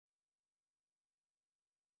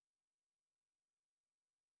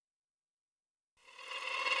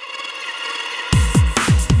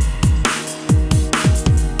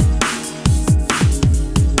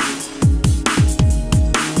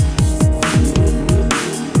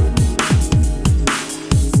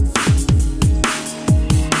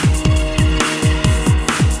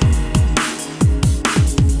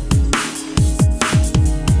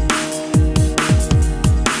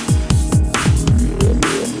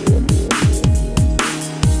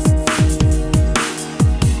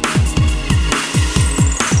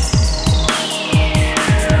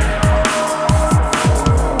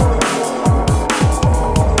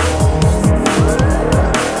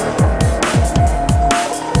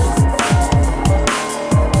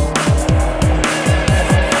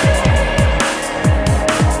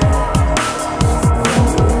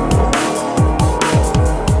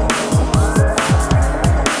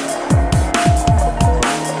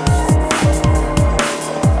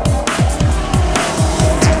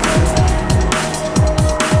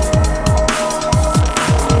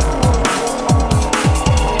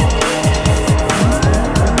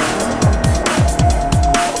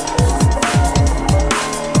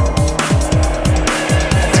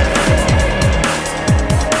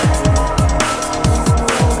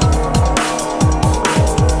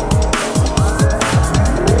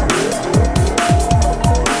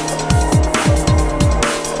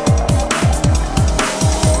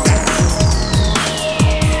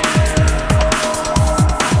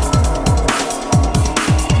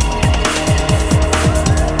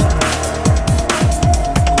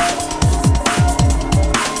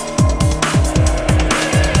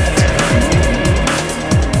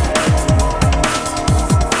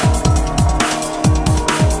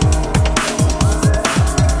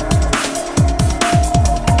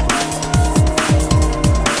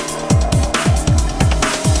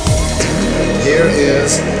Here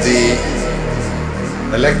is the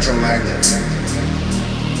electromagnet.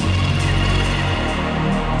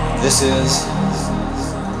 This is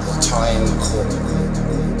the time coil.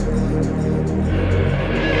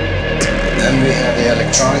 Then we have the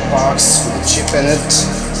electronic box with a chip in it,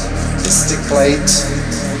 the stick plate,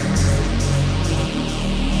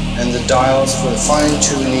 and the dials for the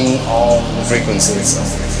fine-tuning of the frequency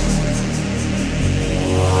itself.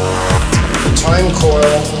 The time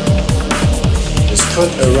coil is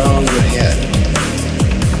put around your head,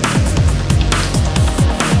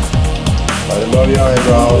 right above your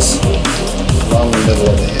eyebrows, around the middle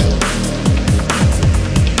of the head.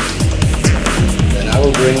 Then I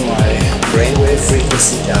will bring my brainwave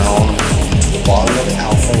frequency down to the bottom of the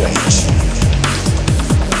alpha range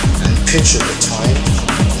and picture the time,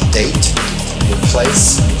 the date, the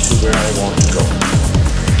place to where I want to go.